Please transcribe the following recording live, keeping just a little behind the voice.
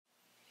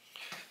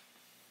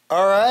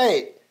All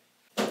right,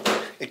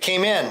 it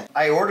came in.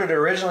 I ordered it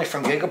originally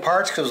from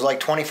Gigaparts because it was like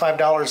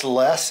 $25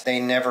 less. They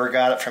never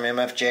got it from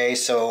MFJ,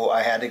 so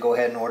I had to go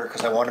ahead and order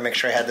because I wanted to make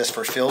sure I had this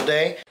for field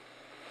day.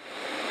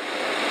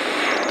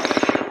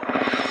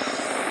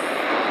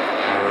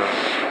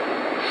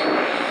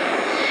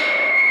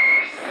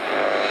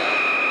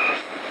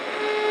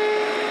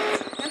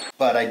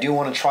 But I do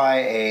want to try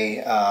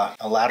a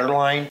ladder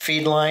line,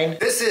 feed line.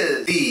 This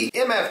is the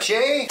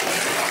MFJ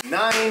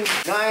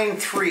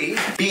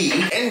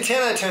 993B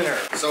antenna tuner.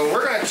 So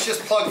we're going to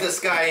just plug this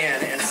guy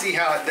in and see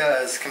how it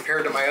does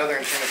compared to my other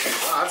antenna tuner.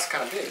 Wow, that's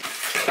kind of big.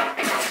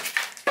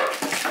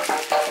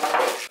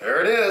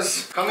 There it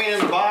is. Coming in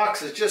the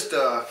box is just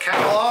a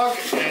catalog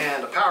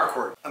and a power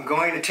cord. I'm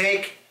going to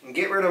take and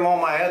get rid of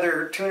all my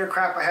other tuner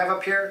crap I have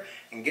up here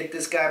and get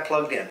this guy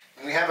plugged in.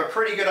 We have a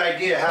pretty good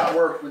idea how it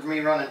worked with me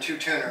running two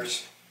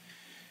tuners.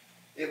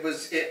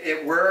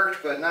 It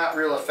worked, but not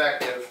real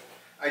effective.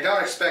 I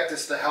don't expect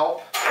this to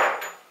help.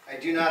 I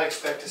do not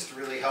expect this to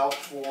really help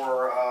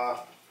for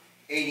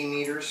 80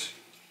 meters.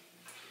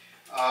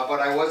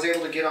 But I was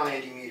able to get on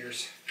 80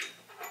 meters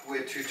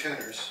with two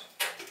tuners.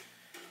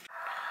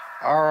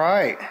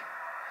 Alright,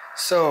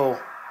 so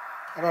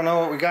I don't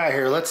know what we got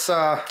here. Let's,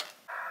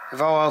 if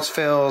all else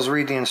fails,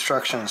 read the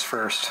instructions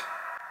first.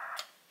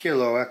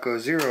 Kilo Echo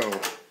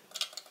 0.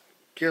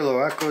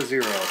 Kilo Echo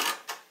 0.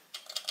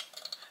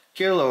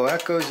 Kilo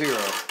Echo 0.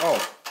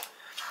 Oh,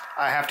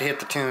 I have to hit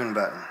the tune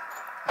button.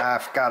 I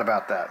forgot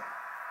about that.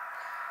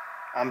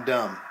 I'm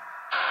dumb.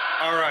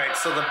 Alright,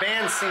 so the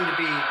bands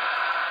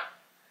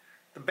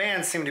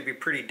seem to be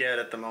pretty dead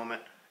at the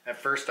moment. At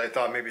first I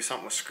thought maybe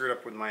something was screwed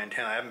up with my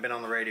antenna. I haven't been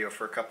on the radio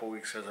for a couple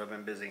weeks because I've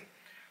been busy.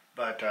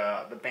 But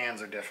the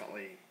bands are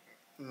definitely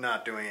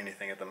not doing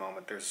anything at the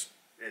moment.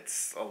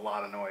 It's a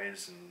lot of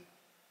noise and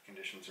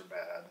conditions are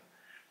bad.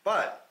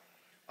 But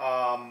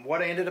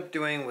what I ended up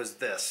doing was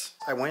this.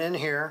 I went in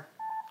here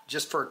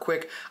just for a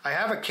quick, I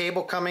have a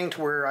cable coming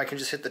to where I can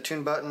just hit the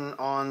tune button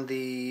on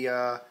the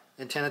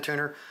antenna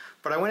tuner,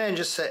 but I went in and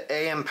just set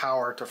AM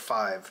power to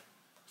 5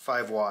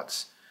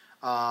 watts.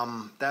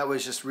 That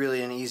was just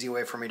really an easy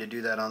way for me to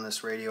do that on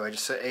this radio. I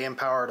just set AM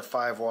power to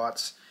 5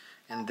 watts,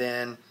 and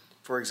then,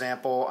 for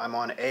example, I'm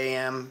on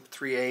AM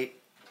 3.8.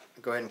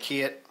 Go ahead and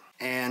key it,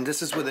 and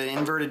this is with an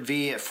inverted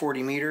V at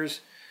 40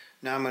 meters.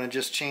 Now I'm going to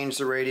just change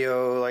the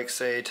radio, like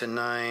say to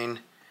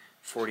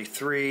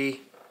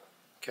 943,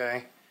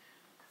 okay,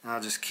 and I'll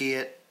just key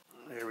it.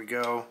 There we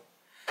go.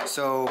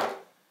 So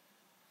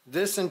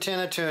this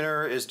antenna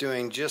tuner is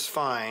doing just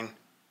fine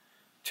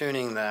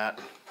tuning that.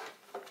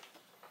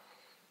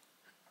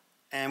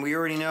 And we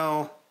already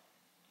know,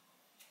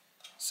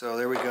 so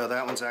there we go,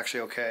 that one's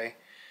actually okay.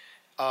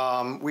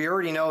 We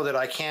already know that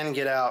I can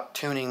get out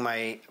tuning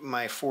my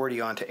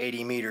 40 onto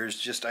 80 meters,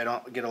 just I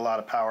don't get a lot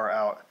of power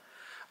out.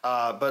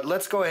 But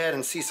let's go ahead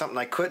and see something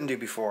I couldn't do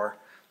before.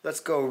 Let's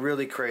go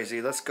really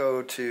crazy. Let's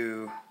go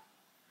to,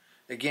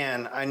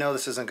 again, I know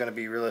this isn't going to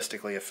be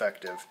realistically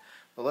effective,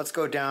 but let's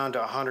go down to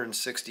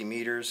 160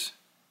 meters.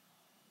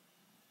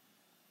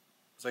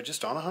 Was I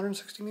just on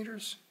 160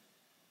 meters?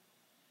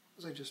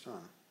 Was I just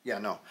on? Yeah,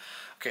 no.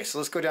 Okay, so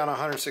let's go down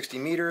 160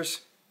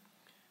 meters.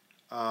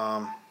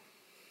 Just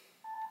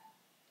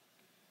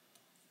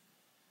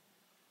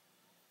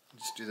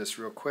do this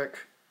real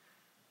quick.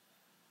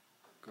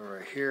 Go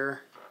right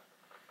here.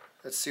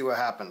 Let's see what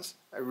happens.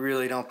 I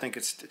really don't think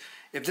it's...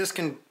 If this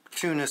can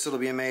tune this, it'll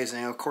be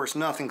amazing. Of course,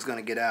 nothing's going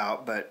to get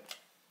out, but...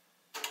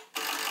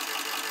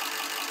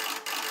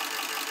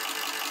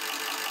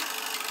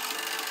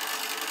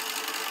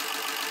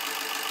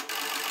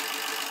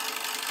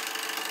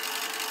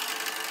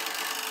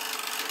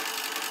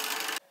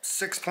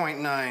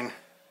 .9.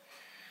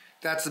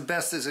 That's the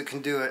best as it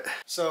can do it.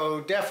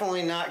 So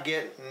definitely not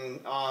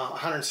getting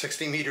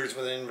 160 meters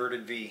with an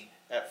inverted V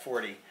at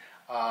 40.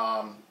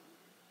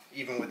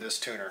 Even with this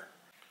tuner.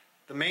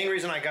 The main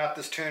reason I got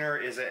this tuner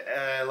is it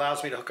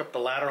allows me to hook up the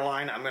ladder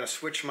line. I'm going to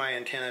switch my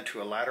antenna to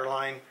a ladder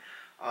line.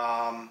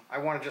 I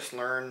want to just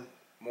learn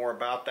more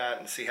about that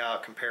and see how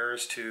it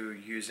compares to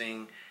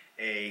using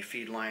a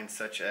feed line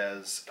such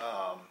as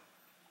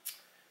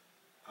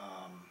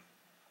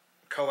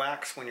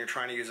coax when you're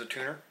trying to use a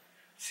tuner.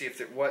 See if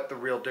what the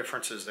real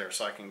difference is there,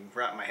 so I can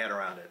wrap my head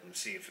around it and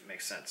see if it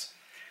makes sense.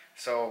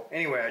 So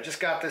anyway, I just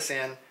got this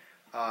in.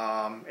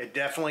 It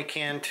definitely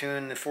can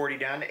tune the 40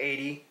 down to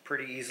 80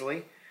 pretty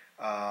easily,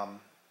 but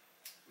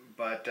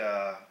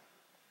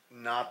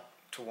not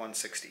to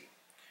 160.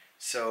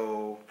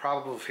 So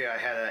probably if I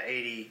had an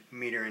 80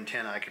 meter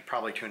antenna, I could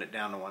probably tune it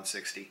down to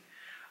 160.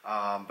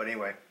 But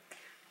anyway,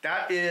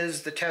 that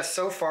is the test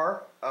so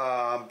far.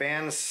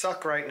 Bands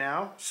suck right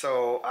now,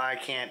 so I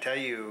can't tell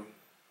you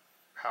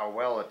how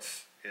well it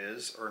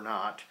is or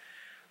not.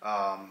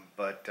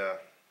 But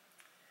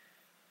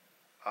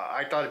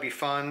I thought it'd be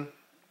fun.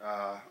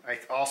 I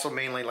also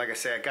mainly, like I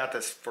say, I got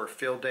this for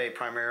field day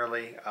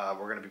primarily.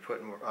 We're going to be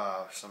putting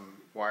some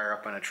wire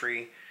up on a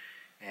tree,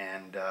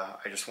 and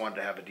I just wanted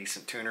to have a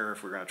decent tuner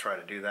if we're going to try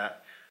to do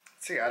that.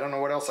 Let's see, I don't know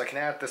what else I can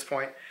add at this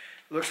point.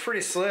 It looks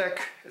pretty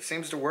slick. It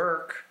seems to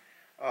work.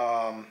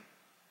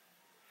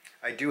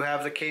 I do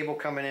have the cable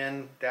coming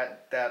in.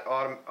 That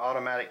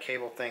automatic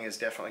cable thing is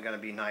definitely going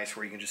to be nice,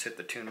 where you can just hit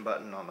the tune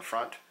button on the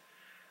front.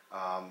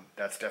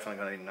 That's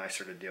definitely going to be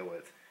nicer to deal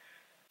with.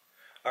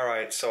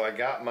 Alright, so I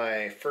got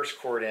my first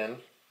cord in,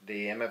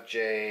 the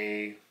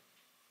MFJ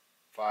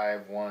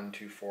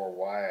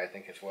 5124Y, I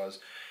think it was.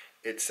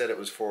 It said it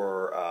was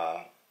for,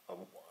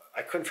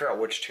 I couldn't figure out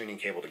which tuning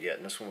cable to get,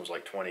 and this one was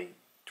like $20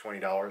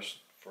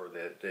 for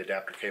the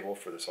adapter cable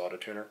for this auto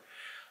tuner.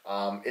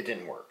 It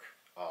didn't work.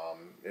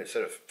 It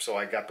said so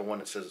I got the one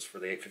that says it's for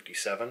the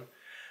 857.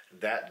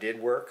 That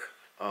did work.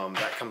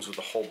 That comes with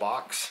the whole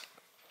box.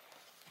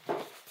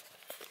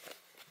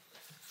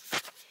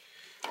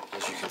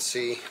 As you can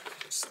see,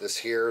 it's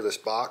this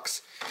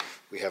box.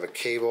 We have a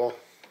cable.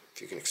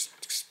 If you can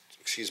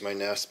excuse my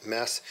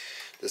mess,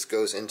 this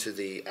goes into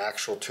the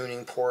actual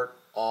tuning port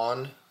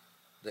on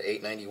the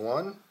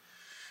 891,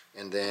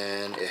 and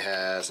then it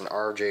has an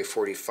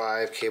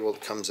RJ45 cable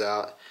that comes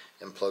out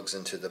and plugs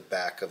into the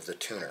back of the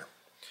tuner.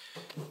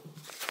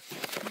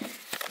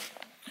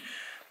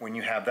 When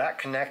you have that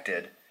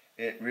connected,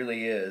 it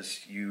really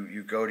is,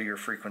 you go to your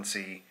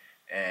frequency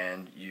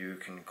and you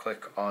can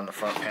click on the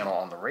front panel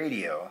on the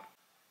radio.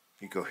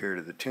 You go here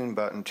to the tune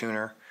button,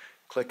 tuner,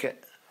 click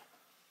it.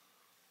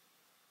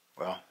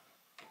 Well,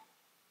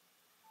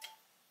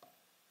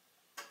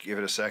 give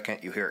it a second,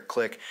 you hear it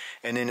click,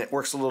 and then it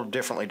works a little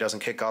differently. It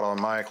doesn't kick out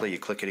automatically. You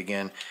click it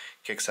again,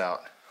 kicks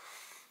out.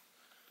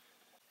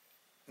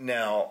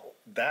 Now,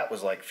 that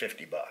was like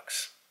 50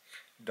 bucks.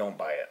 Don't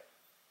buy it.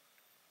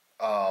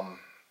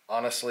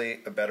 Honestly,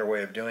 a better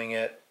way of doing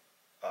it,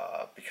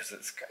 because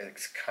it's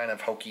kind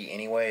of hokey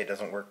anyway, it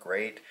doesn't work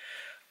great.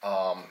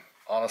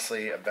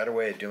 Honestly, a better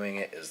way of doing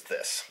it is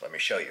this. Let me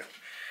show you.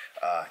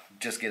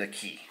 Just get a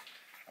key,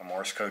 a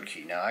Morse code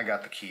key. Now, I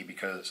got the key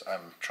because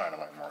I'm trying to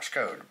learn Morse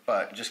code,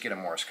 but just get a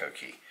Morse code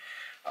key.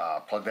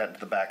 Plug that into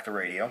the back of the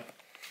radio.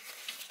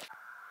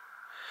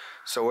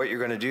 So what you're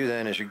going to do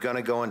then is you're going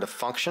to go into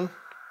function,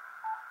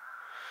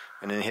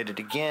 and then hit it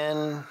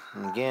again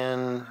and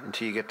again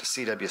until you get to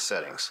CW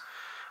settings,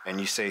 and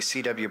you say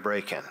CW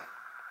break-in.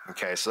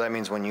 Okay, so that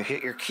means when you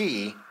hit your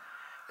key,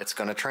 it's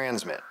going to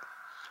transmit.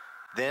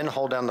 Then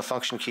hold down the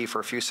function key for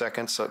a few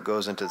seconds so it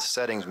goes into the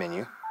settings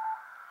menu.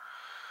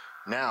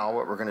 Now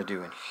what we're going to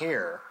do in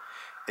here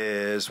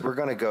is we're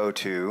going to go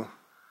to,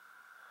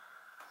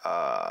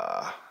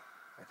 I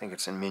think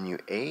it's in menu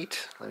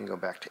 8. Let me go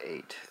back to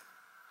 8.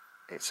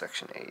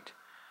 Section 8.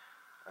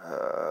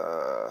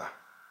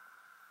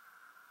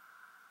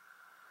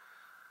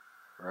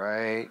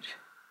 Right.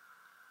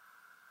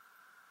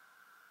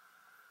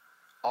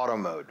 Auto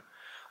mode.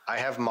 I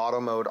have auto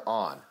mode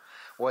on.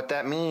 What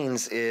that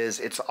means is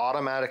it's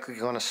automatically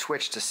going to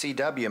switch to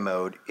CW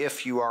mode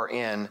if you are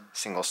in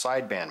single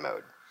sideband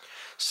mode.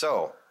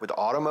 So with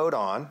auto mode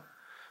on,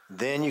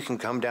 then you can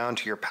come down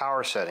to your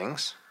power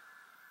settings.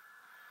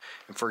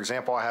 And for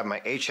example, I have my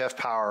HF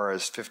power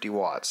as 50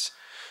 watts.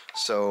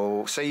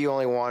 So say you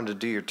only wanted to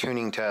do your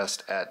tuning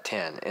test at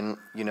 10, and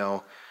you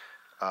know,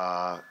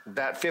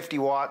 that 50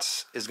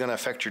 watts is going to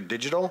affect your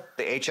digital.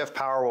 The HF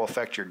power will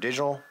affect your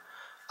digital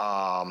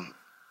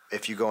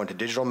if you go into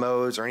digital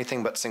modes or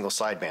anything but single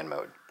sideband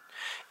mode.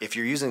 If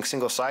you're using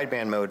single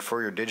sideband mode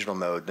for your digital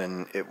mode,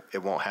 then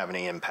it won't have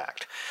any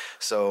impact.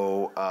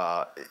 So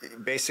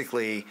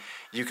basically,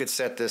 you could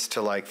set this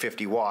to like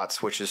 50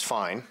 watts, which is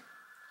fine,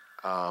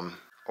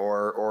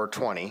 or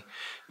 20,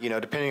 you know,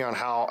 depending on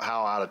how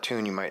out of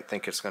tune you might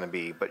think it's going to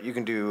be. But you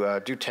can do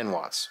 10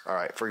 watts. All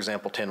right, for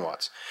example, 10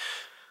 watts.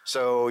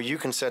 So you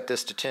can set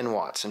this to 10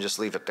 watts and just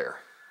leave it there.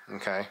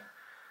 Okay.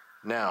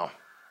 Now,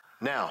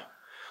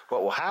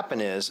 what will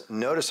happen is,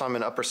 notice I'm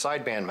in upper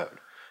sideband mode.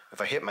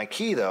 If I hit my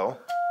key though,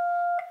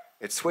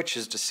 it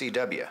switches to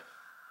CW.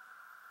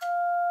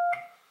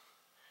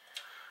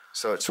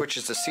 So it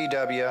switches to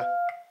CW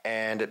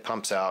and it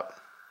pumps out.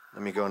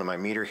 Let me go into my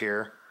meter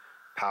here,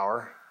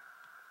 power,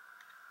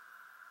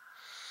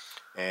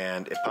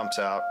 and it pumps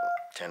out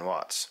 10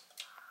 watts.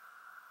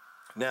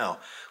 Now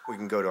we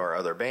can go to our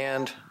other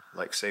band,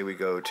 like say we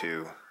go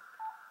to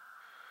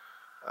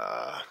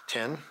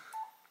 10.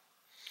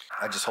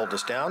 I just hold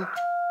this down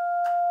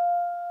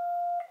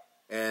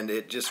and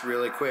it just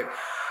really quick,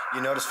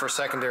 you notice for a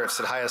second there it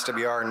said high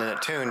SWR and then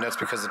it tuned. That's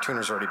because the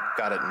tuner's already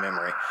got it in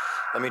memory.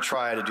 Let me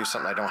try to do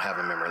something I don't have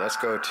in memory. Let's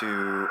go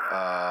to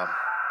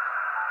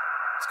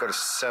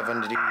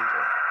 70.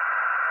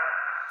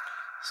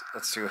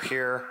 Let's do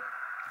here.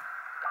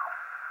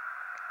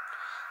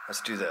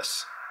 Let's do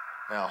this.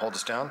 Now hold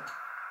this down.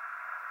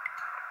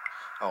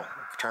 Oh,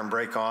 turn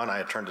brake on. I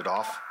had turned it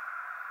off.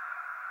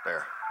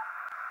 There.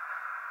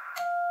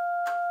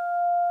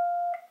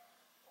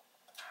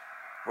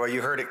 Well,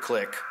 you heard it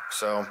click,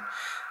 so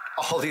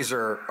all these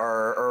are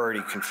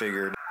already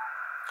configured.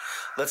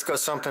 Let's go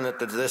something that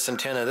this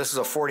antenna, this is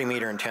a 40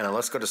 meter antenna.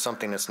 Let's go to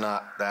something that's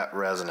not that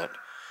resonant.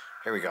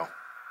 Here we go.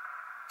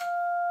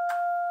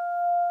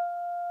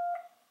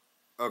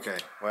 Okay,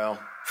 well,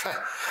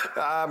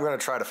 I'm going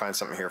to try to find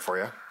something here for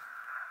you.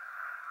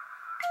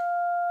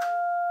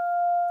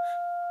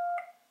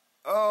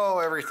 Oh,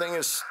 everything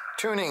is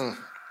tuning.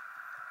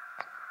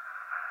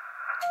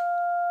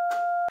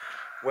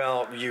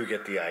 Well, you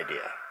get the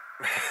idea.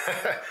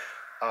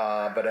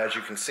 But as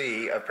you can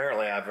see,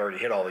 apparently I've already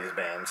hit all these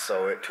bands,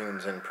 so it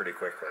tunes in pretty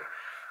quickly.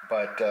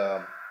 But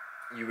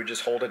you would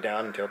just hold it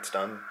down until it's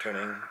done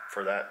tuning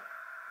for that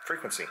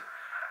frequency,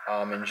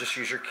 and just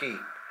use your key.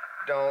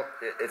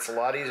 It's a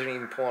lot easier than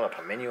even pulling up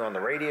a menu on the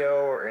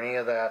radio or any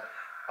of that.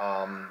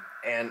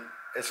 And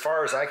as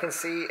far as I can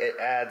see, it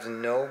adds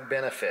no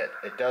benefit.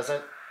 It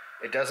doesn't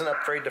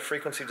upgrade the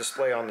frequency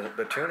display on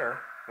the tuner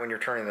when you're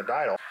turning the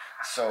dial.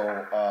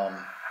 So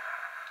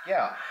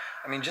yeah,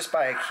 I mean, just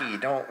buy a key.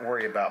 Don't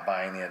worry about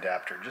buying the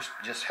adapter.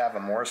 Just have a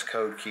Morse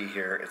code key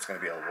here. It's going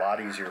to be a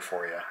lot easier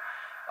for you,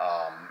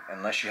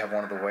 unless you have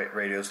one of the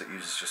radios that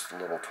uses just a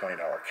little $20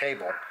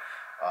 cable.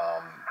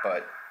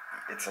 But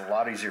it's a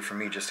lot easier for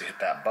me just to hit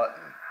that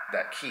button,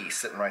 that key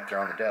sitting right there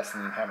on the desk,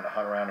 and then having to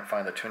hunt around and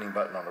find the tuning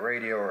button on the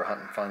radio or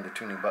hunt and find the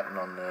tuning button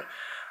on the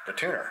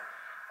tuner.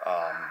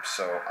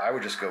 So I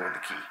would just go with the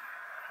key.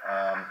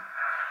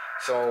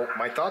 So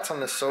my thoughts on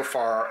this so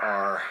far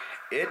are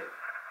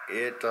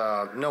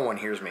no one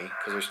hears me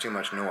because there's too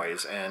much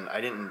noise, and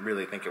I didn't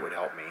really think it would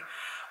help me.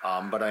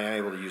 But I am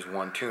able to use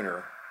one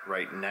tuner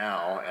right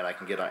now, and I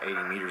can get on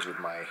 80 meters with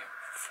my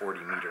 40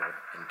 meter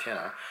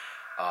antenna.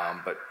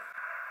 But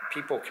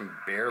people can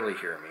barely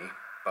hear me,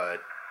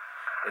 but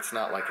it's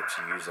not like it's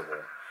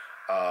usable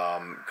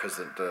because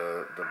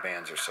the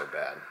bands are so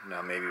bad.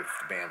 Now maybe if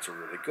the bands were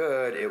really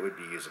good, it would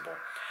be usable.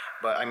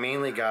 But I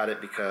mainly got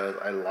it because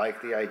I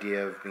like the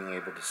idea of being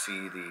able to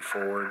see the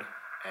forward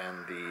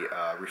and the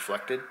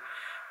reflected.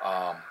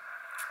 I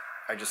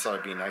just thought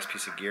it'd be a nice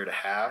piece of gear to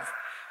have.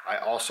 I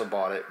also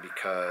bought it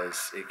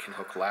because it can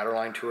hook ladder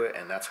line to it,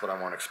 and that's what I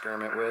want to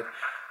experiment with.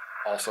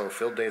 Also,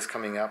 field day is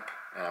coming up,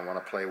 and I want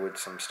to play with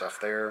some stuff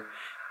there.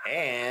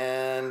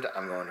 And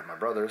I'm going to my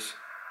brother's,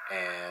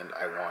 and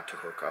I want to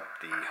hook up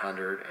the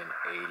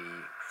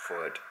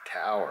 180-foot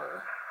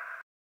tower